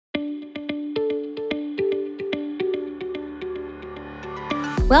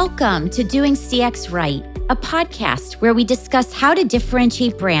Welcome to Doing CX Right, a podcast where we discuss how to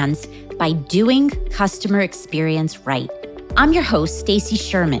differentiate brands by doing customer experience right. I'm your host, Stacy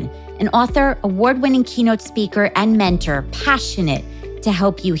Sherman, an author, award-winning keynote speaker, and mentor passionate to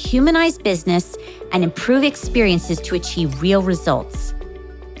help you humanize business and improve experiences to achieve real results.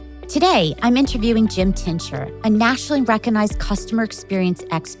 Today, I'm interviewing Jim Tincher, a nationally recognized customer experience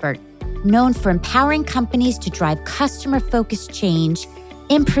expert known for empowering companies to drive customer-focused change,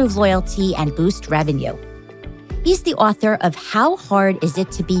 improve loyalty, and boost revenue. He's the author of How Hard Is It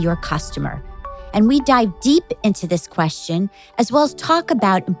to Be Your Customer? And we dive deep into this question, as well as talk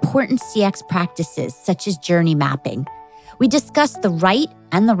about important CX practices such as journey mapping. We discuss the right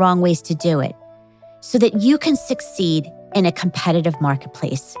and the wrong ways to do it so that you can succeed in a competitive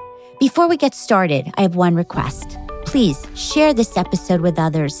marketplace. Before we get started, I have one request. Please share this episode with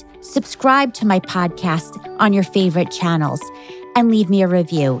others, subscribe to my podcast on your favorite channels, and leave me a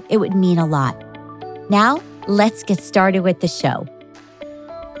review. It would mean a lot. Now, let's get started with the show.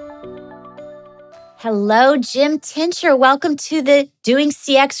 Hello, Jim Tincher. Welcome to the Doing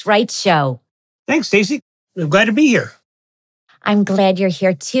CX Right show. Thanks, Stacy. I'm glad to be here. I'm glad you're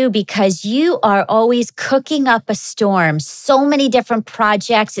here too, because you are always cooking up a storm. So many different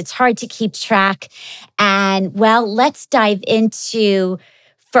projects. It's hard to keep track. And well, let's dive into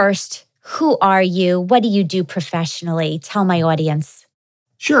first, who are you? What do you do professionally? Tell my audience.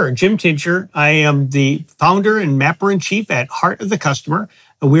 Sure. Jim Tincher. I am the founder and mapper-in-chief at Heart of the Customer.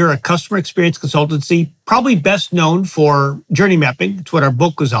 We're a customer experience consultancy, probably best known for journey mapping. It's what our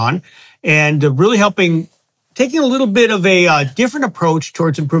book was on. And really taking a little bit of a different approach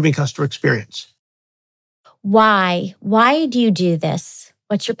towards improving customer experience. Why? Why do you do this?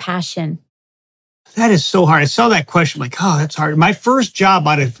 What's your passion? That is so hard. I saw that question, like, oh, that's hard. My first job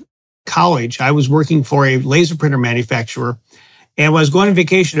out of college, I was working for a laser printer manufacturer. And when I was going on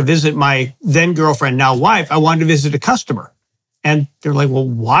vacation to visit my then girlfriend, now wife, I wanted to visit a customer. And they're like, well,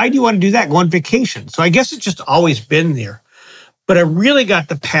 why do you want to do that? Go on vacation. So I guess it's just always been there. But I really got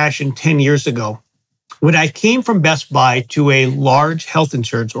the passion 10 years ago when I came from Best Buy to a large health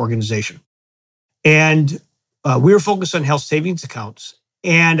insurance organization. And we were focused on health savings accounts.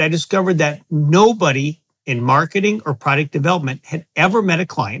 And I discovered that nobody in marketing or product development had ever met a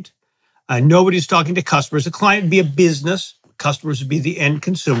client. Nobody's talking to customers. A client would be a business. Customers would be the end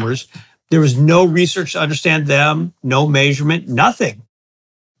consumers. There was no research to understand them, no measurement, nothing.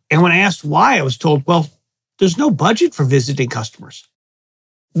 And when I asked why, I was told, well, there's no budget for visiting customers.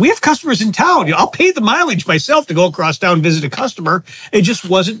 We have customers in town. I'll pay the mileage myself to go across town and visit a customer. It just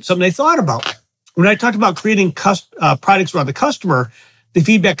wasn't something they thought about. When I talked about creating products around the customer, the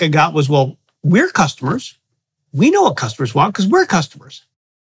feedback I got was, well, we're customers. We know what customers want because we're customers.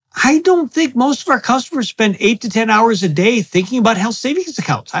 I don't think most of our customers spend 8 to 10 hours a day thinking about health savings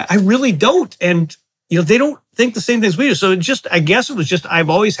accounts. I really don't. And they don't think the same things we do. So I guess it was just, I've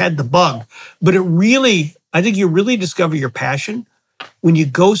always had the bug. But I think you really discover your passion when you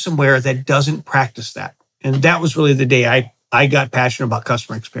go somewhere that doesn't practice that. And that was really the day I got passionate about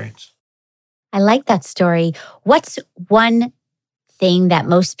customer experience. I like that story. What's one thing that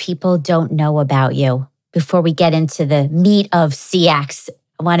most people don't know about you before we get into the meat of CX?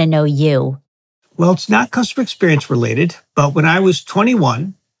 I want to know you. Well, it's not customer experience related, but when I was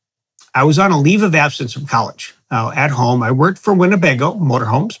 21, I was on a leave of absence from college. At home, I worked for Winnebago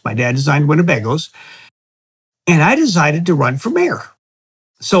Motorhomes. My dad designed Winnebagos. And I decided to run for mayor.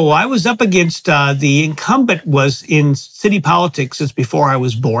 So I was up against the incumbent was in city politics since before I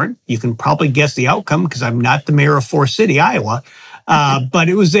was born. You can probably guess the outcome because I'm not the mayor of Forest City, Iowa. But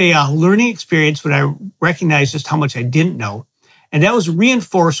it was a learning experience when I recognized just how much I didn't know. And that was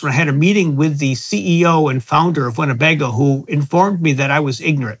reinforced when I had a meeting with the CEO and founder of Winnebago who informed me that I was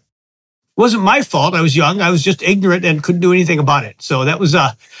ignorant. It wasn't my fault. I was young. I was just ignorant and couldn't do anything about it. So that was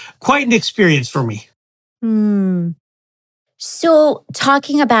quite an experience for me. So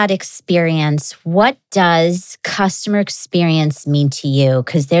talking about experience, what does customer experience mean to you?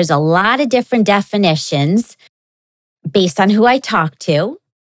 Because there's a lot of different definitions based on who I talk to.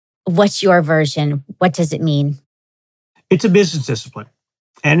 What's your version? What does it mean? It's a business discipline.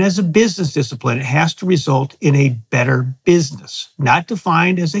 And as a business discipline, it has to result in a better business, not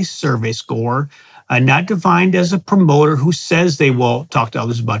defined as a survey score, not defined as a promoter who says they will talk to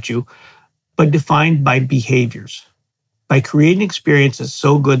others about you, but defined by behaviors, by creating experiences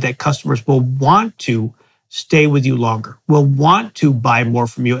so good that customers will want to stay with you longer, will want to buy more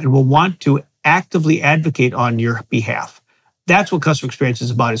from you, and will want to actively advocate on your behalf. That's what customer experience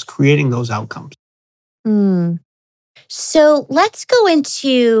is about, is creating those outcomes. So let's go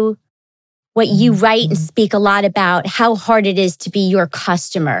into what you write and speak a lot about how hard it is to be your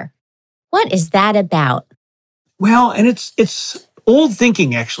customer. What is that about? Well, and it's old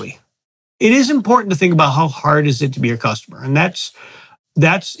thinking, actually. It is important to think about how hard is it to be your customer. And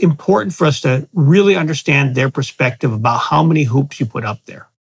that's important for us to really understand their perspective about how many hoops you put up there.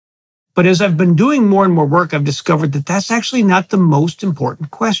 But as I've been doing more and more work, I've discovered that that's actually not the most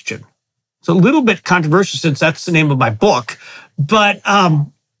important question. It's a little bit controversial since that's the name of my book. But,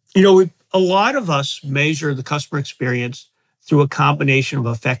 a lot of us measure the customer experience through a combination of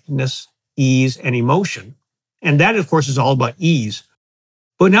effectiveness, ease, and emotion. And that, of course, is all about ease.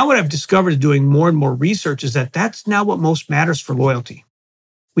 But now what I've discovered doing more and more research is that that's not what most matters for loyalty.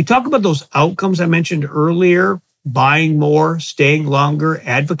 We talk about those outcomes I mentioned earlier, buying more, staying longer,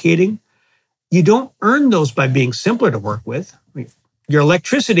 advocating. You don't earn those by being simpler to work with. Your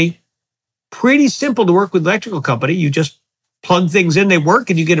electricity, pretty simple to work with electrical company. You just plug things in, they work,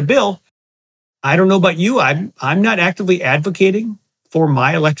 and you get a bill. I don't know about you. I'm not actively advocating for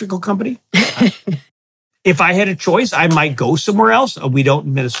my electrical company. If I had a choice, I might go somewhere else. We don't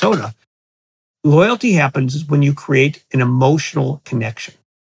in Minnesota. Loyalty happens when you create an emotional connection.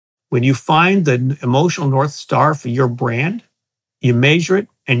 When you find the emotional North Star for your brand, you measure it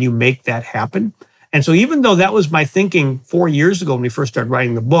and you make that happen. And so even though that was my thinking 4 years ago when we first started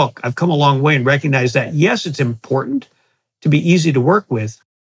writing the book, I've come a long way and recognized that, yes, it's important to be easy to work with,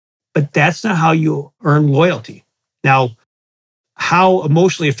 but that's not how you earn loyalty. Now, how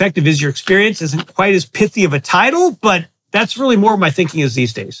emotionally effective is your experience isn't quite as pithy of a title, but that's really more what my thinking is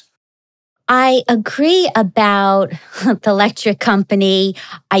these days. I agree about the electric company.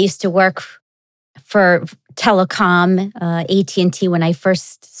 I used to work for telecom, AT&T, when I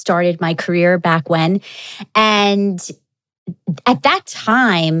first started my career back when. And at that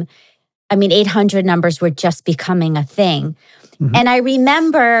time, 800 numbers were just becoming a thing. Mm-hmm. And I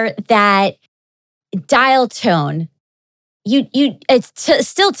remember that dial tone, it's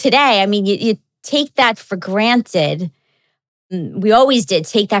still today. You take that for granted. We always did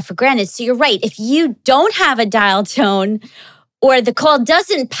take that for granted. So you're right. If you don't have a dial tone or the call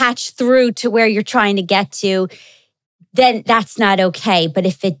doesn't patch through to where you're trying to get to, then that's not okay. But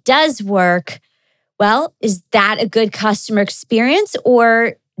if it does work, well, is that a good customer experience,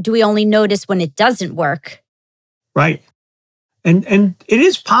 or do we only notice when it doesn't work? Right. And it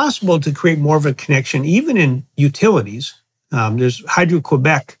is possible to create more of a connection, even in utilities. There's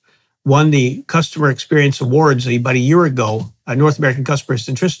Hydro-Quebec won the Customer Experience Awards about a year ago, North American Customer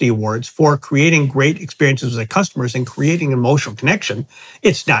Centricity Awards, for creating great experiences with their customers and creating an emotional connection.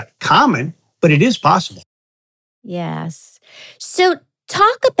 It's not common, but it is possible. Yes. So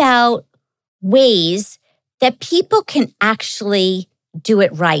talk about ways that people can actually do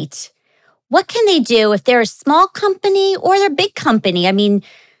it right. What can they do if they're a small company or they're a big company?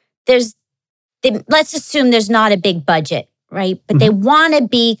 Let's assume there's not a big budget, right? But they want to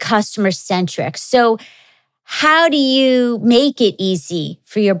be customer-centric. So how do you make it easy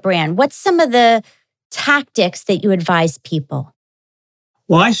for your brand? What's some of the tactics that you advise people?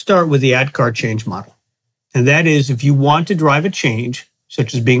 Well, I start with the ADKAR change model. And that is, if you want to drive a change,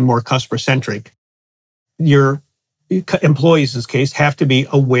 such as being more customer-centric, your employees, in this case, have to be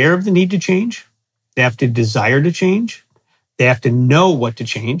aware of the need to change. They have to desire to change. They have to know what to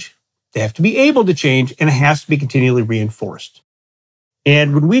change. They have to be able to change, and it has to be continually reinforced.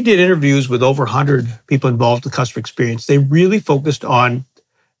 And when we did interviews with over 100 people involved in customer experience, they really focused on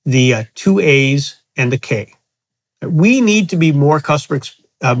the 2 A's and the K. We need to be more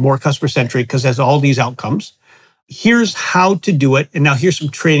customer-centric because it has all these outcomes. Here's how to do it, and now here's some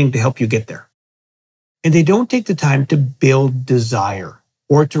training to help you get there. And they don't take the time to build desire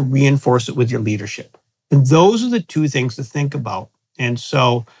or to reinforce it with your leadership. And those are the 2 things to think about. And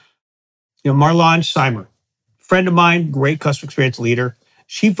so, Marlon Seimer, friend of mine, great customer experience leader,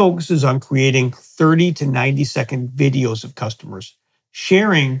 she focuses on creating 30 to 90-second videos of customers,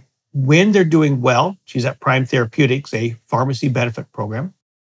 sharing when they're doing well. She's at Prime Therapeutics, a pharmacy benefit program,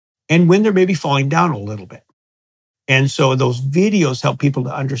 and when they're maybe falling down a little bit. And so those videos help people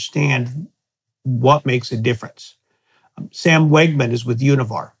to understand what makes a difference. Sam Wegman is with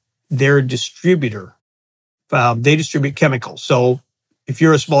Univar. They're a distributor. They distribute chemicals. So if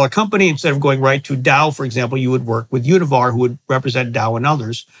you're a smaller company, instead of going right to Dow, for example, you would work with Univar, who would represent Dow and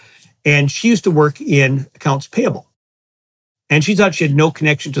others. And she used to work in accounts payable. And she thought she had no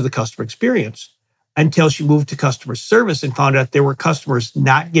connection to the customer experience until she moved to customer service and found out there were customers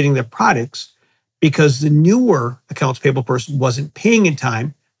not getting their products because the newer accounts payable person wasn't paying in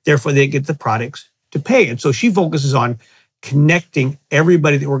time. Therefore, they get the products to pay. And so she focuses on connecting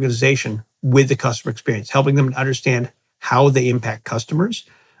everybody in the organization with the customer experience, helping them to understand how they impact customers.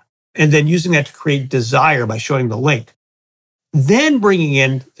 and then using that to create desire by showing the link. Then bringing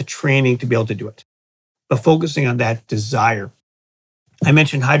in the training to be able to do it, but focusing on that desire. I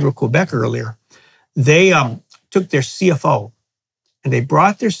mentioned Hydro-Quebec earlier. They took their CFO and they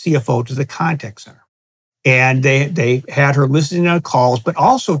brought their CFO to the contact center. And they had her listening on calls, but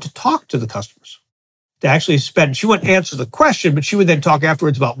also to talk to the customers. To actually she wouldn't answer the question, but she would then talk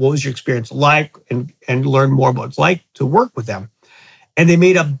afterwards about what was your experience like and learn more about what it's like to work with them. And they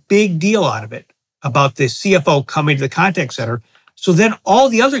made a big deal out of it, about the CFO coming to the contact center. So then all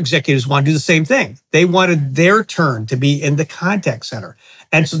the other executives want to do the same thing. They wanted their turn to be in the contact center.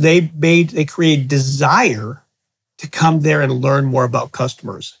 And so they created desire to come there and learn more about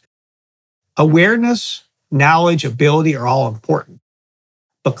customers. Awareness, knowledge, ability are all important.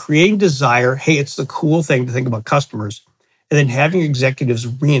 But creating desire, hey, it's the cool thing to think about customers, and then having executives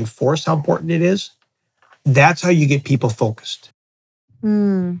reinforce how important it is, that's how you get people focused.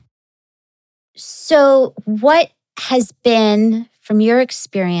 So what has been, from your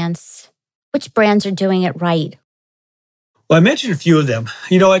experience, which brands are doing it right? Well, I mentioned a few of them.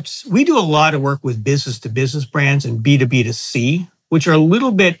 We do a lot of work with business-to-business brands and B2B2C, which are a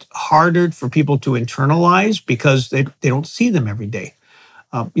little bit harder for people to internalize because they don't see them every day.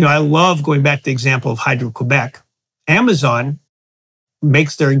 I love going back to the example of Hydro-Quebec. Amazon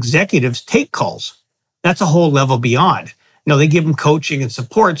makes their executives take calls. That's a whole level beyond. They give them coaching and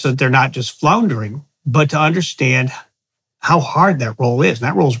support so that they're not just floundering, but to understand how hard that role is. And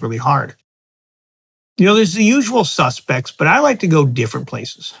that role is really hard. There's the usual suspects, but I like to go different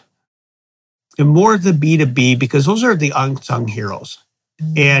places. And more of the B2B, because those are the unsung heroes.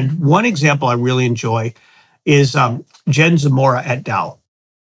 And one example I really enjoy is Jen Zamora at Dow.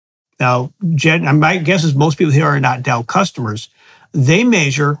 Now, Jen, my guess is most people here are not Dow customers. They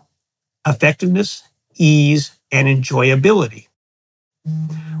measure effectiveness, ease, and enjoyability.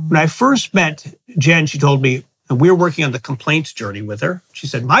 When I first met Jen, she told me, and we were working on the complaints journey with her. She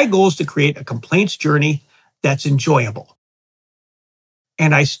said, my goal is to create a complaints journey that's enjoyable.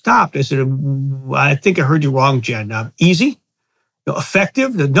 And I stopped. I said, I think I heard you wrong, Jen. Easy?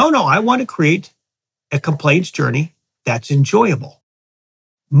 Effective? No, I want to create a complaints journey that's enjoyable.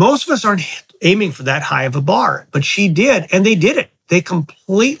 Most of us aren't aiming for that high of a bar, but she did, and they did it. They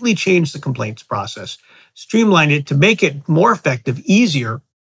completely changed the complaints process, streamlined it to make it more effective, easier,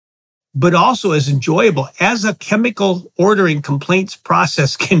 but also as enjoyable as a chemical ordering complaints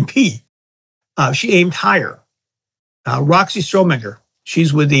process can be. She aimed higher. Roxy Strominger,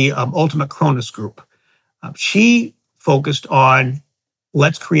 she's with the Ultimate Cronus Group. She focused on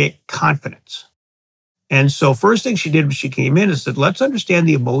let's create confidence. And so first thing she did when she came in is said, let's understand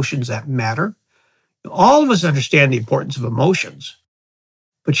the emotions that matter. All of us understand the importance of emotions.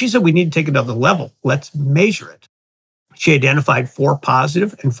 But she said we need to take it another level. Let's measure it. She identified 4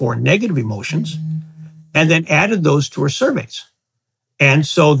 positive and 4 negative emotions and then added those to her surveys. And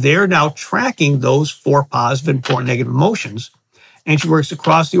so they're now tracking those 4 positive and 4 negative emotions. And she works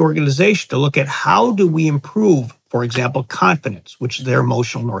across the organization to look at how do we improve, for example, confidence, which is their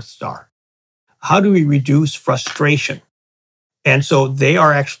emotional North Star. How do we reduce frustration? And so they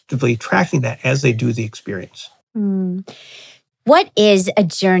are actively tracking that as they do the experience. What is a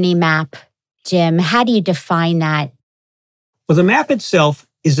journey map, Jim? How do you define that? Well, the map itself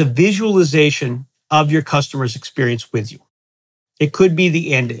is a visualization of your customer's experience with you. It could be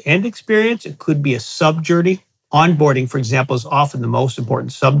the end-to-end experience. It could be a sub-journey. Onboarding, for example, is often the most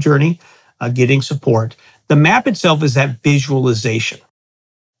important sub-journey, getting support. The map itself is that visualization.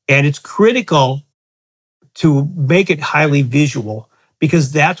 And it's critical to make it highly visual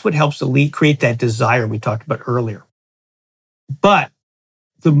because that's what helps create that desire we talked about earlier. But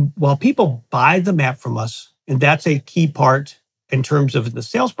while people buy the map from us, and that's a key part in terms of the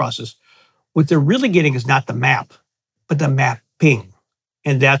sales process, what they're really getting is not the map, but the mapping.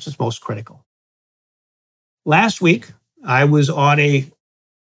 And that's what's most critical. Last week, I was on a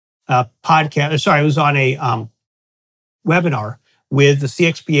webinar with the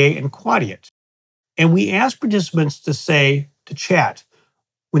CXPA and Quadient. And we asked participants to chat,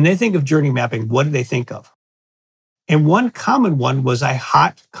 when they think of journey mapping, what do they think of? And one common one was a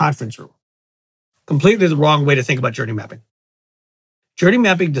hot conference room. Completely the wrong way to think about journey mapping. Journey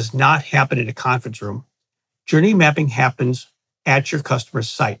mapping does not happen in a conference room. Journey mapping happens at your customer's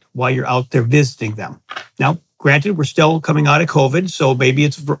site while you're out there visiting them. Now, granted, we're still coming out of COVID, so maybe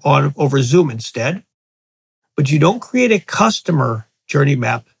it's over Zoom instead. But you don't create a customer journey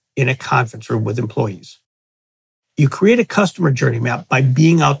map in a conference room with employees. You create a customer journey map by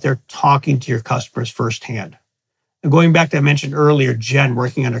being out there talking to your customers firsthand. And going back to I mentioned earlier, Jen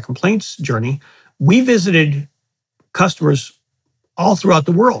working on her complaints journey, we visited customers all throughout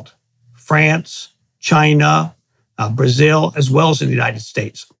the world. France, China, Brazil, as well as in the United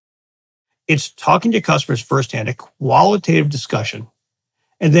States. It's talking to customers firsthand, a qualitative discussion,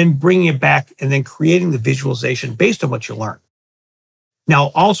 and then bringing it back and then creating the visualization based on what you learn.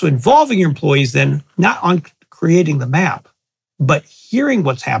 Now, also involving your employees then, not on creating the map, but hearing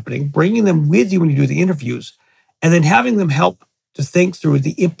what's happening, bringing them with you when you do the interviews, and then having them help to think through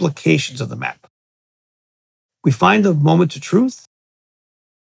the implications of the map. We find the moments of truth.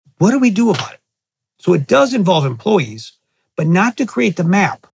 What do we do about it? So it does involve employees, but not to create the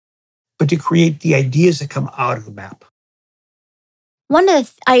map, but to create the ideas that come out of the map.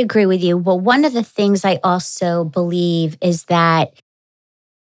 I agree with you. Well, one of the things I also believe is that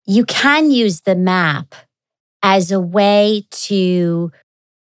you can use the map as a way to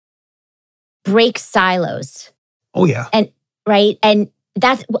break silos. Oh, yeah. And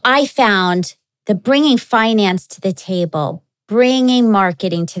that's, I found the bringing finance to the table, bringing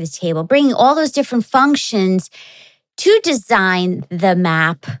marketing to the table, bringing all those different functions to design the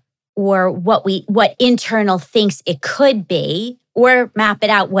map or what internal thinks it could be, or map it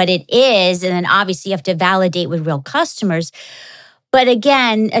out what it is. And then obviously you have to validate with real customers. But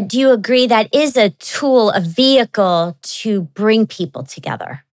again, do you agree that is a tool, a vehicle to bring people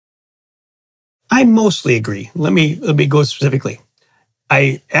together? I mostly agree. Let me go specifically.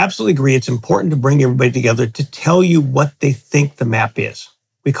 I absolutely agree. It's important to bring everybody together to tell you what they think the map is.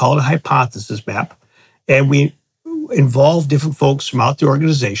 We call it a hypothesis map, and we involve different folks throughout the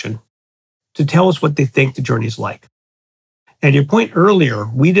organization to tell us what they think the journey is like. And your point earlier,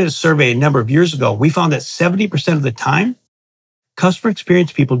 we did a survey a number of years ago. We found that 70% of the time, customer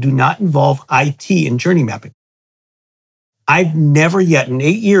experience people do not involve IT in journey mapping. I've never yet, in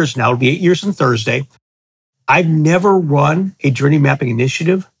 8 years now, it'll be 8 years on Thursday, I've never run a journey mapping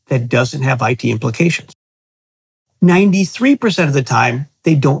initiative that doesn't have IT implications. 93% of the time,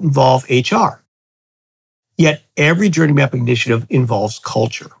 they don't involve HR. Yet every journey mapping initiative involves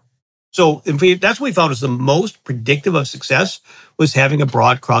culture. So that's what we found was the most predictive of success was having a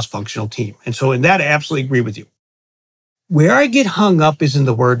broad cross-functional team. And so in that, I absolutely agree with you. Where I get hung up is in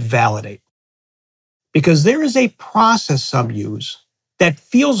the word validate. Because there is a process some use that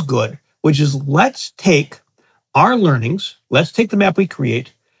feels good, which is let's take our learnings, let's take the map we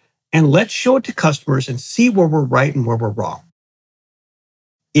create, and let's show it to customers and see where we're right and where we're wrong.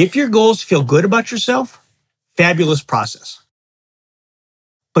 If your goal is to feel good about yourself, fabulous process.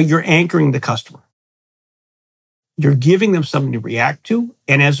 But you're anchoring the customer. You're giving them something to react to,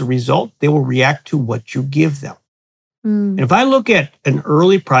 and as a result, they will react to what you give them. And if I look at an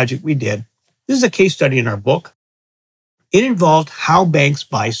early project we did, this is a case study in our book. It involved how banks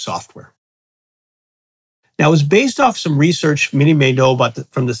buy software. Now, it was based off some research many may know about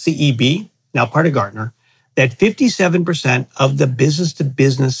from the CEB, now part of Gartner, that 57% of the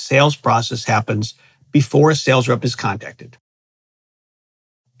business-to-business sales process happens before a sales rep is contacted.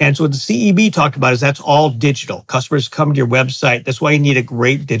 And so what the CEB talked about is that's all digital. Customers come to your website. That's why you need a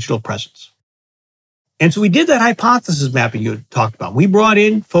great digital presence. And so we did that hypothesis mapping you talked about. We brought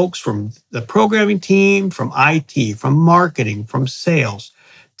in folks from the programming team, from IT, from marketing, from sales,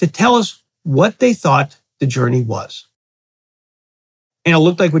 to tell us what they thought the journey was. And it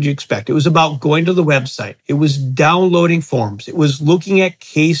looked like what you expect. It was about going to the website. It was downloading forms. It was looking at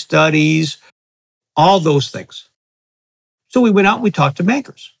case studies, all those things. So we went out and we talked to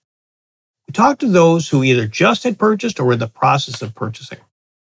bankers. We talked to those who either just had purchased or were in the process of purchasing.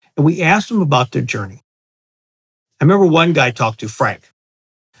 And we asked them about their journey. I remember one guy I talked to, Frank.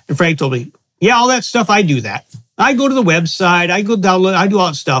 And Frank told me, yeah, all that stuff, I do that. I go to the website, I go download, I do all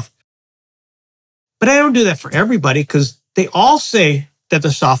that stuff. But I don't do that for everybody because they all say that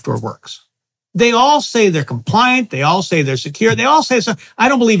the software works. They all say they're compliant. They all say they're secure. They all say so. I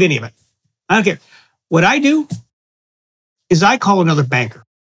don't believe any of it. I don't care. What I do is I call another banker.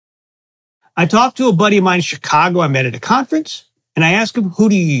 I talked to a buddy of mine in Chicago I met at a conference, and I asked him, who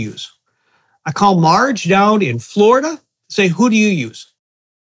do you use? I call Marge down in Florida, say, who do you use?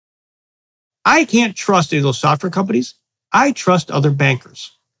 I can't trust any of those software companies. I trust other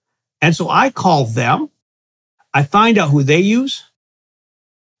bankers. And so I call them. I find out who they use.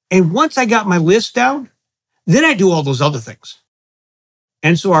 And once I got my list down, then I do all those other things.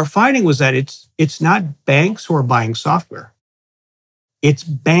 And so our finding was that it's not banks who are buying software. It's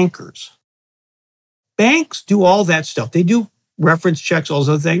bankers. Banks do all that stuff. They do reference checks, all those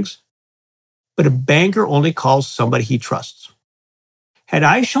other things. But a banker only calls somebody he trusts. Had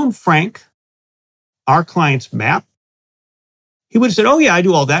I shown Frank our client's map, he would have said, oh yeah, I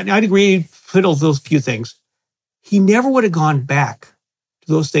do all that. And I'd agree, fiddle those few things. He never would have gone back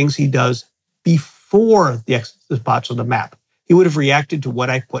to those things he does before the spots on the map. he would have reacted to what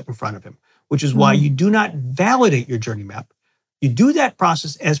I put in front of him, which is why you do not validate your journey map. You do that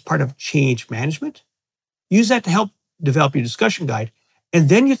process as part of change management. Use that to help develop your discussion guide, and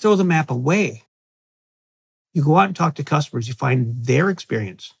then you throw the map away. You go out and talk to customers, you find their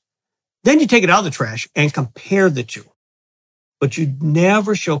experience. Then you take it out of the trash and compare the two. But you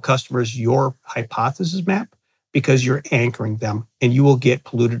never show customers your hypothesis map because you're anchoring them and you will get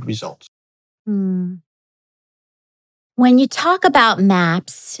polluted results. When you talk about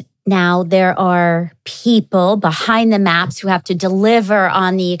maps, now there are people behind the maps who have to deliver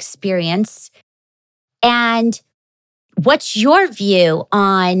on the experience. And what's your view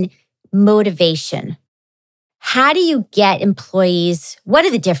on motivation? How do you get employees? What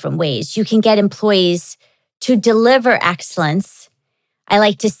are the different ways you can get employees to deliver excellence? I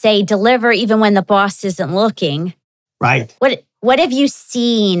like to say deliver even when the boss isn't looking. Right. What have you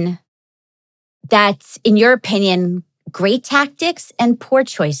seen that's, in your opinion, great tactics and poor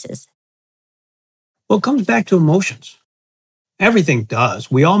choices? Well, it comes back to emotions. Everything does.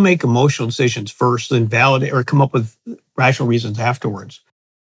 We all make emotional decisions first, then validate or come up with rational reasons afterwards.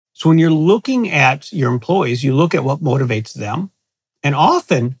 So when you're looking at your employees, you look at what motivates them. And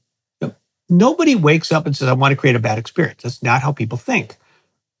often, nobody wakes up and says, I want to create a bad experience. That's not how people think.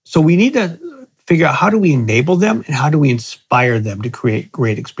 So we need to figure out how do we enable them and how do we inspire them to create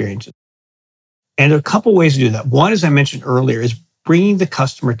great experiences. And there are a couple ways to do that. One, as I mentioned earlier, is bringing the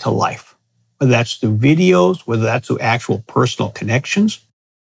customer to life, whether that's through videos, whether that's through actual personal connections.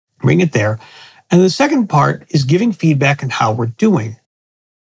 Bring it there. And the second part is giving feedback on how we're doing.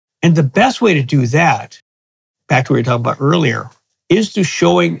 And the best way to do that, back to what we were talking about earlier, is through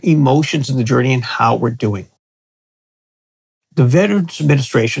showing emotions in the journey and how we're doing. The Veterans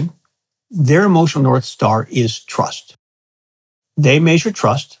Administration, their emotional North Star is trust. They measure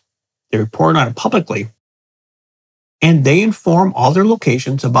trust, they report on it publicly, and they inform all their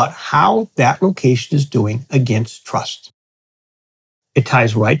locations about how that location is doing against trust. It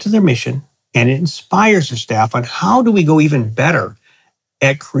ties right to their mission, and it inspires their staff on how do we go even better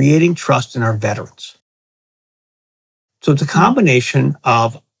at creating trust in our veterans. So it's a combination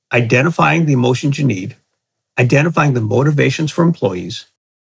of identifying the emotions you need, identifying the motivations for employees,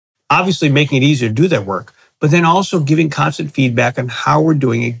 obviously making it easier to do their work, but then also giving constant feedback on how we're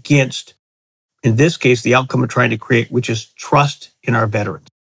doing against, in this case, the outcome we're trying to create, which is trust in our veterans.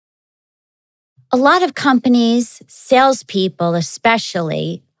 A lot of companies, salespeople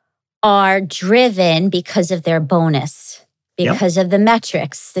especially, are driven because of their bonus, because of the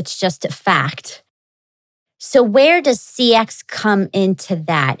metrics. That's just a fact. So where does CX come into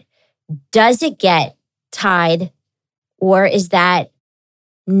that? Does it get tied, or is that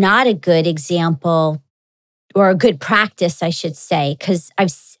not a good example or a good practice, I should say? Because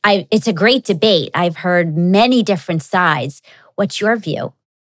it's a great debate. I've heard many different sides. What's your view?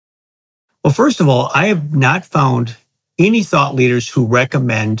 Well, first of all, I have not found any thought leaders who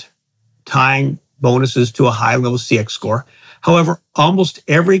recommend tying bonuses to a high-level CX score. However, almost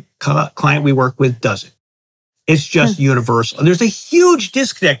every client we work with does it. It's just universal. There's a huge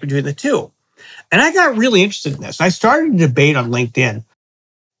disconnect between the two. And I got really interested in this. I started a debate on LinkedIn,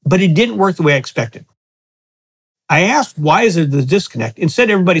 but it didn't work the way I expected. I asked, why is there the disconnect? Instead,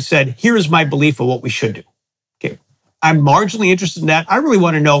 everybody said, here is my belief of what we should do. Okay, I'm marginally interested in that. I really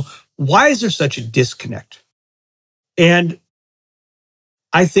want to know, why is there such a disconnect? And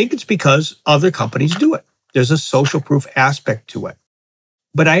I think it's because other companies do it. There's a social proof aspect to it.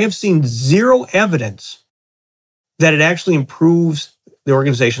 But I have seen zero evidence that it actually improves the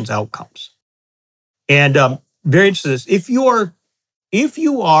organization's outcomes. And very interested in this. If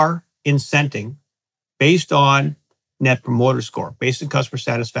you are incenting based on Net Promoter Score, based on customer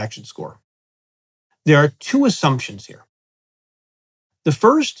satisfaction score, there are two assumptions here. The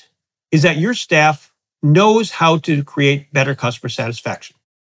first is that your staff knows how to create better customer satisfaction.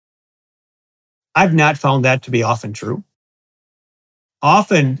 I've not found that to be often true.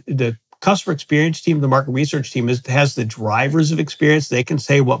 Often the customer experience team, the market research team has the drivers of experience. They can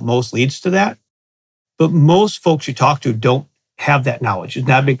say what most leads to that. But most folks you talk to don't have that knowledge. It's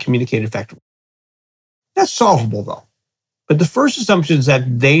not been communicated effectively. That's solvable though. But the first assumption is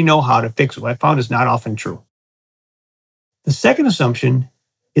that they know how to fix it. What I found is not often true. The second assumption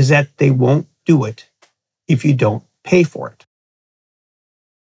is that they won't do it if you don't pay for it.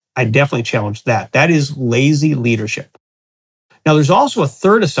 I definitely challenge that. That is lazy leadership. Now, there's also a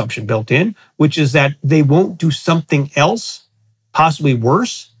third assumption built in, which is that they won't do something else, possibly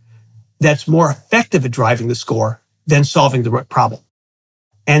worse, that's more effective at driving the score than solving the problem.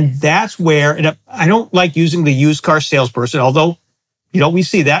 And that's where, and I don't like using the used car salesperson, although, we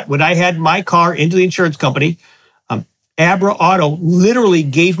see that. When I had my car into the insurance company, Abra Auto literally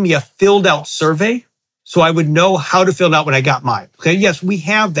gave me a filled out survey so I would know how to fill it out when I got mine. Okay, yes, we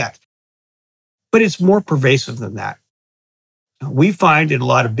have that, but it's more pervasive than that. We find in a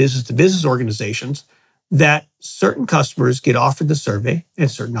lot of business to business organizations that certain customers get offered the survey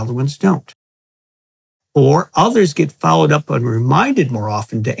and certain other ones don't. Or others get followed up and reminded more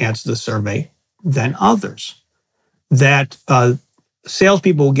often to answer the survey than others. That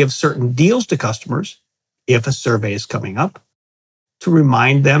salespeople will give certain deals to customers if a survey is coming up to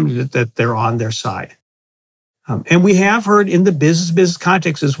remind them that they're on their side. And we have heard in the business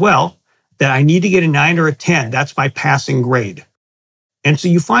context as well that I need to get a 9 or a 10. That's my passing grade. And so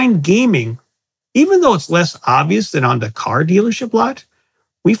you find gaming, even though it's less obvious than on the car dealership lot,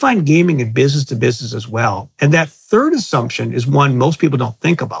 we find gaming in business to business as well. And that third assumption is one most people don't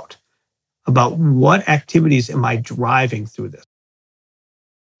think about what activities am I driving through this?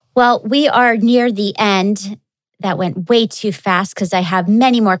 Well, we are near the end. That went way too fast because I have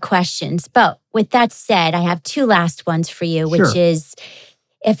many more questions. But with that said, I have two last ones for you, which is,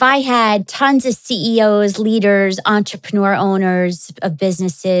 if I had tons of CEOs, leaders, entrepreneur owners of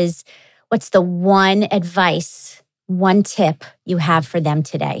businesses, what's the one advice, one tip you have for them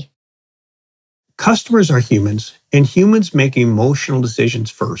today? Customers are humans, and humans make emotional decisions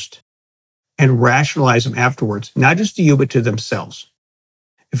first and rationalize them afterwards, not just to you, but to themselves.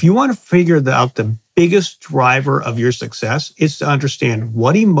 If you want to figure out the biggest driver of your success, it's to understand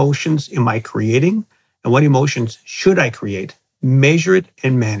what emotions am I creating and what emotions should I create, measure it,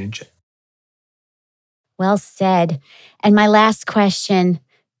 and manage it. Well said. And my last question,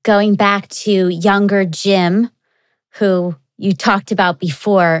 going back to younger Jim, who you talked about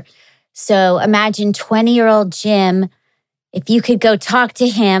before. So imagine 20-year-old Jim, if you could go talk to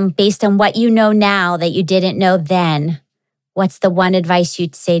him based on what you know now that you didn't know then, what's the one advice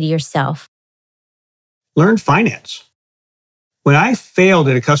you'd say to yourself? Learn finance. When I failed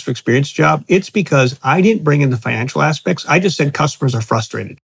at a customer experience job, it's because I didn't bring in the financial aspects. I just said customers are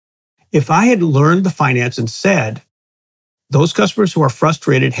frustrated. If I had learned the finance and said, those customers who are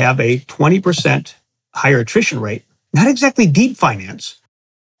frustrated have a 20% higher attrition rate, not exactly deep finance,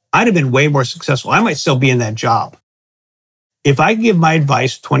 I'd have been way more successful. I might still be in that job. If I give my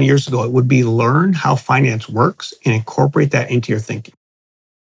advice 20 years ago, it would be learn how finance works and incorporate that into your thinking.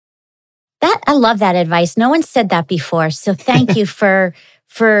 I love that advice. No one said that before. So thank you for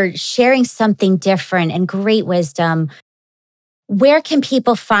sharing something different and great wisdom. Where can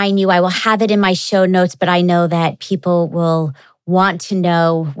people find you? I will have it in my show notes, but I know that people will want to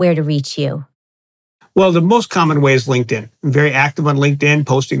know where to reach you. Well, the most common way is LinkedIn. I'm very active on LinkedIn,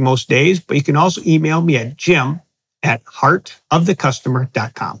 posting most days, but you can also email me at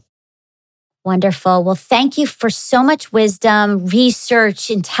jim@heartofthecustomer.com. Wonderful. Well, thank you for so much wisdom, research,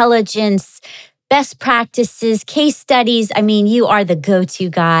 intelligence, best practices, case studies. I mean, you are the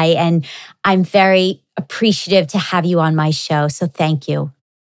go-to guy, and I'm very appreciative to have you on my show. So thank you.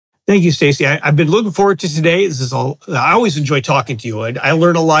 Thank you, Stacey. I've been looking forward to today. I always enjoy talking to you. I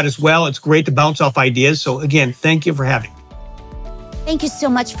learn a lot as well. It's great to bounce off ideas. So again, thank you for having me. Thank you so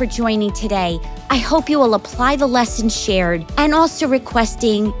much for joining today. I hope you will apply the lessons shared, and also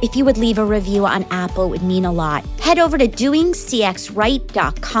requesting if you would leave a review on Apple would mean a lot. Head over to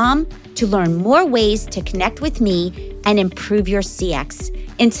doingcxright.com to learn more ways to connect with me and improve your CX.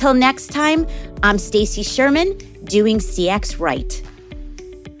 Until next time, I'm Stacey Sherman, Doing CX Right.